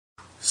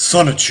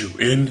Sonichu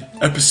in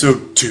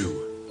Episode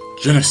 2,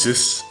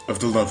 Genesis of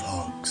the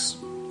Lovehogs.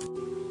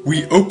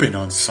 We open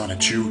on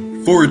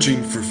Sonichu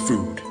foraging for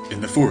food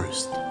in the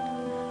forest.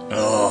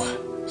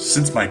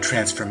 Since my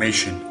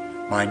transformation,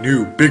 my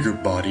new, bigger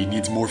body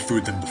needs more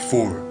food than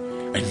before,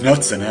 and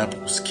nuts and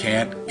apples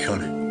can't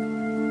cut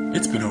it.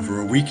 It's been over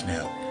a week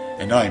now,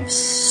 and I'm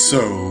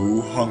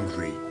so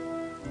hungry.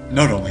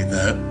 Not only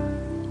that,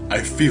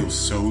 I feel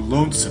so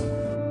lonesome.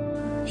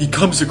 He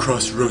comes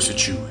across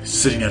Rosichu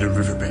sitting at a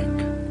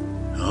riverbank.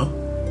 Huh?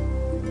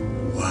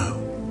 Wow,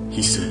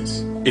 he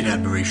says, in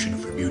admiration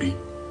of her beauty.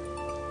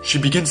 She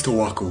begins to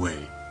walk away.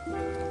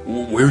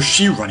 Where's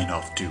she running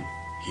off to?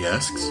 He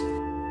asks.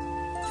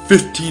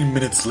 15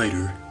 minutes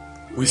later,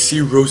 we see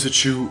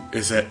Rosichu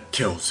is at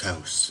Kel's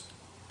house.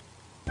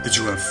 Did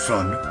you have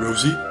fun,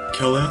 Rosie?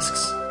 Kel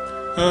asks.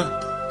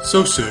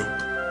 So-so.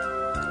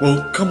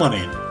 Well, come on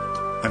in.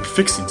 I'm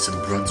fixing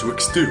some Brunswick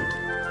stew.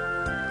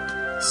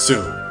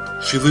 So,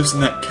 she lives in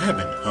that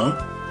cabin, huh?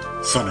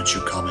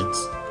 Sonichu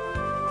comments.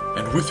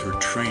 And with her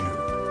trainer,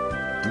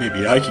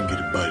 maybe I can get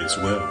a bite as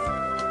well.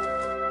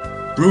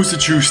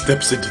 Rosichu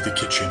steps into the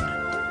kitchen,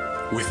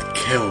 with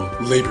Kel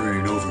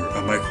laboring over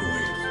a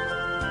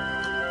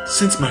microwave.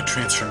 Since my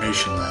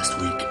transformation last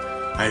week,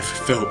 I've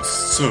felt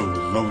so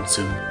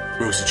lonesome,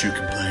 Rosichu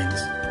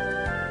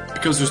complains.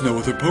 Because there's no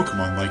other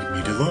Pokemon like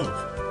me to love.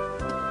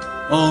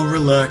 Oh,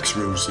 relax,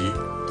 Rosie.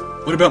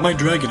 What about my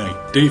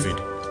Dragonite, David?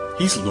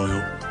 He's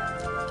loyal.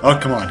 Oh,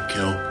 come on,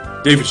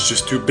 Kel. David's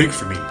just too big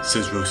for me,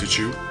 says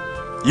Rosichu.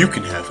 You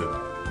can have him.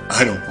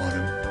 I don't want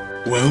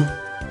him.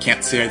 Well,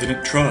 can't say I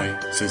didn't try,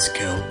 says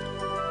Kel.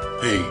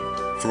 Hey,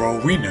 for all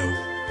we know,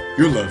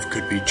 your love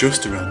could be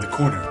just around the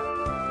corner.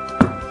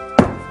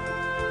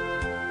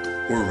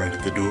 Or right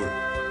at the door.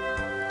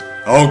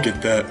 I'll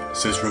get that,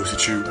 says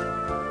Rosichu.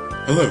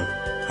 Hello,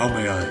 how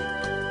may I?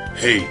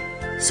 Hey,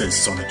 says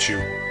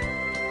Sonichu.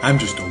 I'm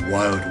just a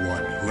wild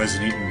one who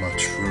hasn't eaten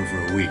much for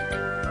over a week.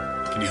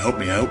 Can you help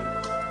me out?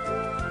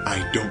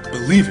 I don't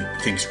believe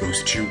it, thinks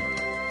Rosichu.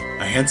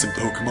 A handsome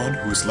Pokemon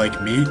who is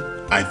like me?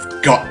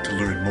 I've got to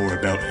learn more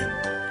about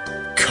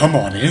him. Come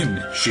on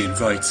in, she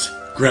invites,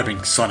 grabbing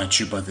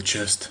Sonichu by the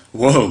chest.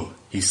 Whoa,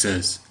 he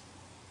says.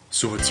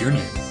 So what's your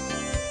name?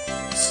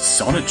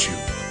 Sonichu.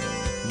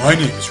 My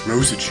name is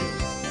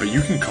Rosichu, but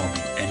you can call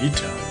me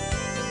anytime.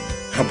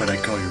 How about I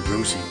call you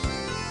Rosie?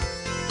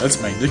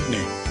 That's my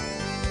nickname.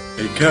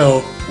 Hey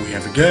Kel, we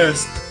have a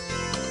guest.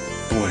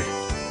 Boy,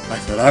 I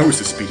thought I was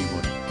the speedy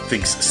one,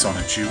 thinks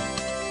Sonichu.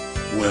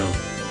 Well,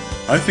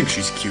 I think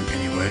she's cute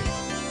anyway.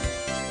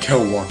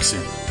 Kel walks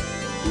in.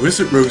 Who is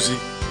it, Rosie?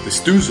 The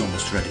stew's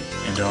almost ready,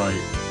 and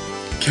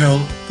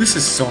Kel, this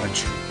is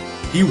Sonichu.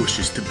 He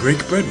wishes to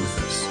break bread with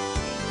us.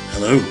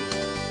 Hello.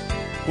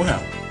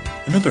 Wow,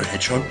 another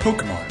hedgehog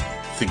Pokemon,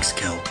 thinks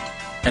Kel.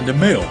 And a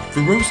male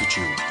for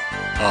Rosichu.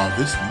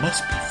 This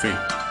must be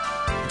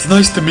fate. It's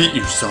nice to meet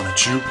you,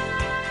 Sonichu.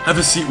 Have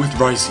a seat with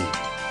Risey.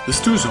 The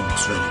stew's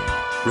almost ready.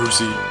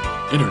 Rosie,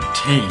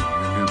 entertain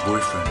your new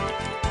boyfriend.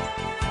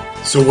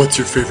 So what's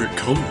your favorite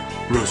color?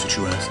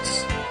 Rosichu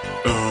asks.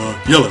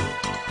 Yellow.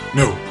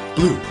 No,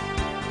 blue.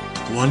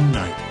 One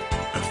night,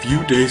 a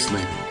few days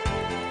later,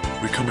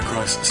 we come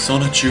across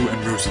Sonichu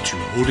and Rosichu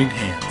holding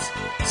hands,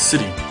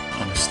 sitting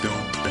on a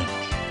stone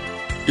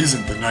bench.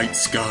 Isn't the night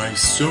sky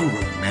so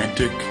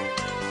romantic?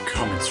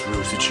 Comments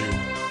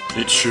Rosichu.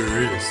 It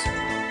sure is.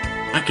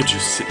 I could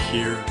just sit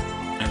here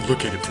and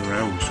look at it for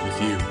hours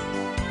with you.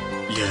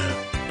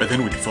 Yeah, but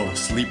then we'd fall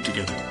asleep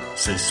together,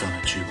 says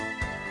Sonichu.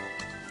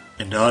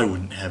 And I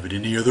wouldn't have it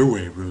any other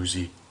way,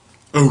 Rosie.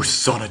 Oh,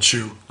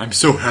 Sonichu, I'm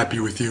so happy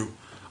with you.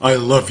 I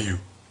love you.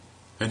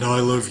 And I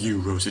love you,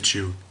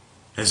 Rosichu.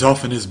 As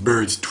often as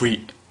birds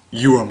tweet,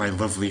 you are my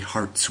lovely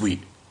heart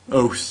sweet.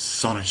 Oh,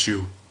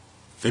 Sonichu.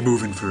 They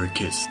move in for a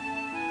kiss,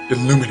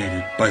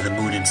 illuminated by the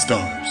moon and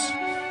stars.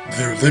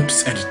 Their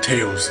lips and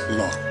tails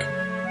lock,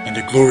 and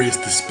a glorious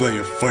display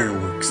of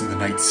fireworks in the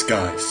night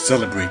sky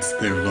celebrates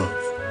their love.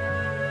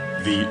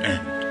 The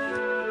end.